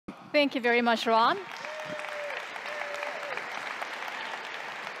Thank you very much, Ron.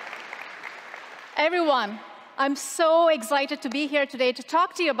 Everyone, I'm so excited to be here today to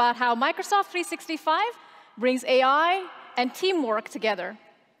talk to you about how Microsoft 365 brings AI and teamwork together.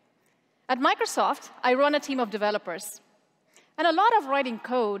 At Microsoft, I run a team of developers. And a lot of writing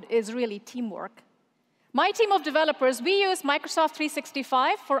code is really teamwork. My team of developers, we use Microsoft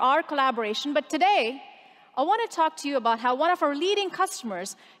 365 for our collaboration, but today, I want to talk to you about how one of our leading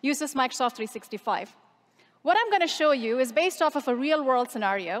customers uses Microsoft 365. What I'm going to show you is based off of a real-world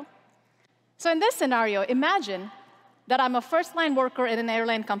scenario. So in this scenario, imagine that I'm a first-line worker in an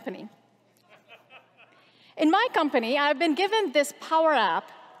airline company. In my company, I've been given this Power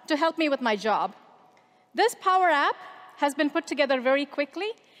App to help me with my job. This Power App has been put together very quickly,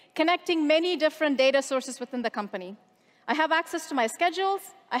 connecting many different data sources within the company. I have access to my schedules.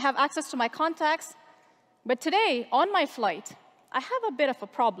 I have access to my contacts. But today, on my flight, I have a bit of a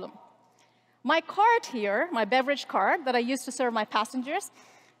problem. My cart here, my beverage cart that I use to serve my passengers,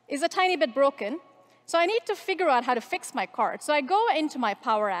 is a tiny bit broken, so I need to figure out how to fix my cart. So I go into my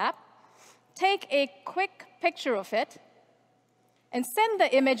Power App, take a quick picture of it, and send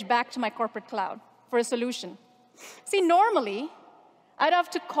the image back to my corporate cloud for a solution. See, normally, I'd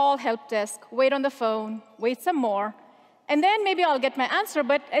have to call help desk, wait on the phone, wait some more, and then maybe I'll get my answer.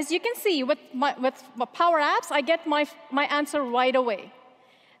 But as you can see, with my Power Apps, I get my answer right away.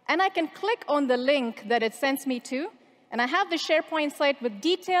 And I can click on the link that it sends me to, and I have the SharePoint site with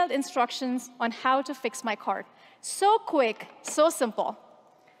detailed instructions on how to fix my cart. So quick, so simple.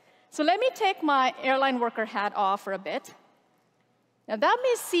 So let me take my airline worker hat off for a bit. Now, that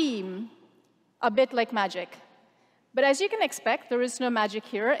may seem a bit like magic. But as you can expect, there is no magic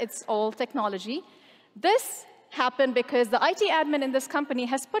here. It's all technology. This happened because the IT admin in this company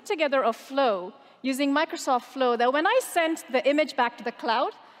has put together a flow using Microsoft Flow that when I sent the image back to the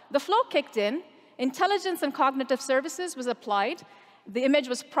cloud, the flow kicked in, intelligence and cognitive services was applied, the image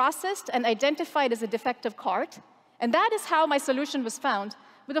was processed and identified as a defective cart, and that is how my solution was found.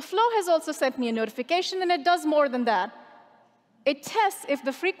 But the flow has also sent me a notification, and it does more than that. It tests if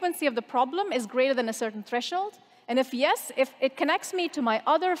the frequency of the problem is greater than a certain threshold, and if yes, if it connects me to my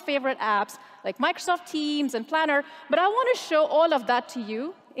other favorite apps, like Microsoft Teams and Planner, but I want to show all of that to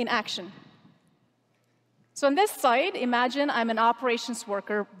you in action. So on this side, imagine I'm an operations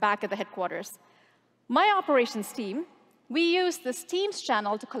worker back at the headquarters. My operations team, we use this Teams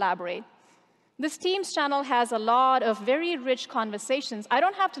channel to collaborate. This Teams channel has a lot of very rich conversations. I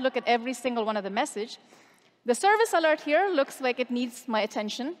don't have to look at every single one of the message. The service alert here looks like it needs my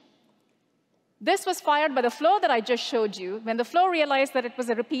attention. This was fired by the flow that I just showed you. When the flow realized that it was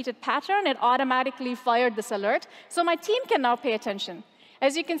a repeated pattern, it automatically fired this alert. So my team can now pay attention.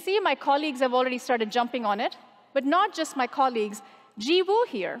 As you can see, my colleagues have already started jumping on it. But not just my colleagues. Ji Woo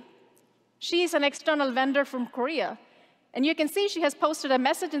here. She's an external vendor from Korea. And you can see she has posted a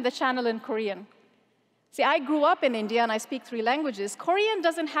message in the channel in Korean. See, I grew up in India, and I speak 3 languages. Korean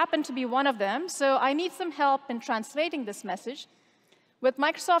doesn't happen to be one of them, so I need some help in translating this message. With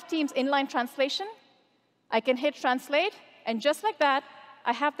Microsoft Teams inline translation, I can hit translate, and just like that,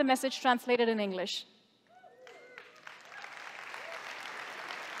 I have the message translated in English.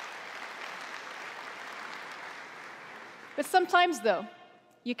 But sometimes, though,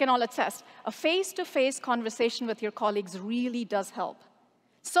 you can all attest, a face-to-face conversation with your colleagues really does help.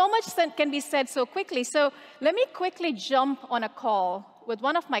 So much can be said so quickly, so let me quickly jump on a call with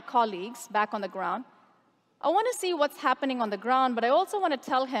one of my colleagues back on the ground. I want to see what's happening on the ground, but I also want to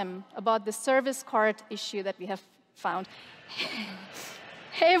tell him about the service cart issue that we have found.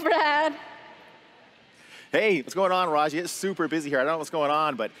 Hey, Brad. Hey, what's going on, Raji? It's super busy here. I don't know what's going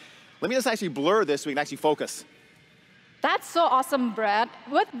on, but let me just actually blur this so we can actually focus. That's so awesome, Brad.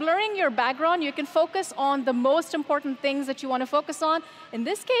 With blurring your background, you can focus on the most important things that you want to focus on. In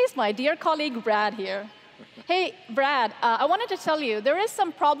this case, my dear colleague, Brad here. Hey, Brad, I wanted to tell you, there is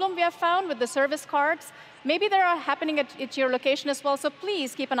some problem we have found with the service cards. Maybe they are happening at your location as well, so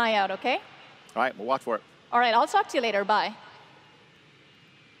please keep an eye out, OK? All right, we'll watch for it. All right, I'll talk to you later. Bye.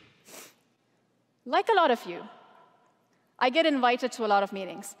 Like a lot of you, I get invited to a lot of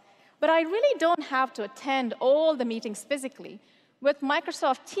meetings. But I really don't have to attend all the meetings physically. With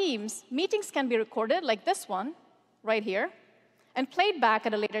Microsoft Teams, meetings can be recorded, like this one, right here, and played back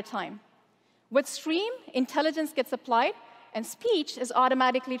at a later time. With Stream, intelligence gets applied, and speech is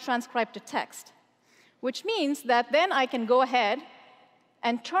automatically transcribed to text, which means that then I can go ahead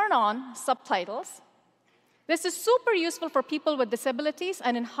and turn on subtitles. This is super useful for people with disabilities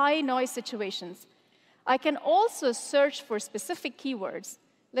and in high-noise situations. I can also search for specific keywords.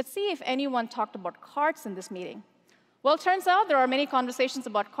 Let's see if anyone talked about carts in this meeting. Well, it turns out there are many conversations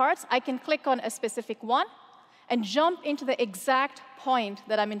about cards. I can click on a specific one and jump into the exact point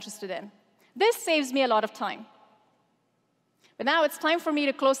that I'm interested in. This saves me a lot of time. But now it's time for me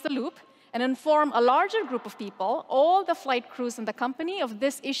to close the loop and inform a larger group of people, all the flight crews in the company, of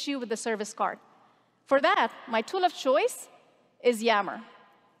this issue with the service card. For that, my tool of choice is Yammer.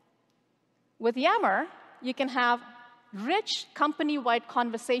 With Yammer, you can have rich company-wide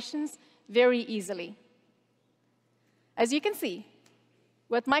conversations very easily. As you can see,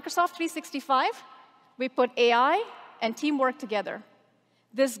 with Microsoft 365, we put AI and teamwork together.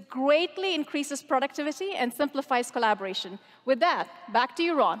 This greatly increases productivity and simplifies collaboration. With that, back to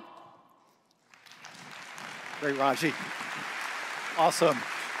you, Ron. Great, Raji. Awesome.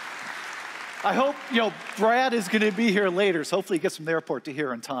 I hope, Brad is going to be here later, so hopefully he gets from the airport to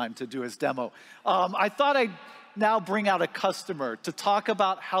here in time to do his demo. I thought I'd now bring out a customer to talk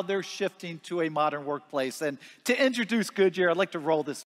about how they're shifting to a modern workplace. And to introduce Goodyear, I'd like to roll this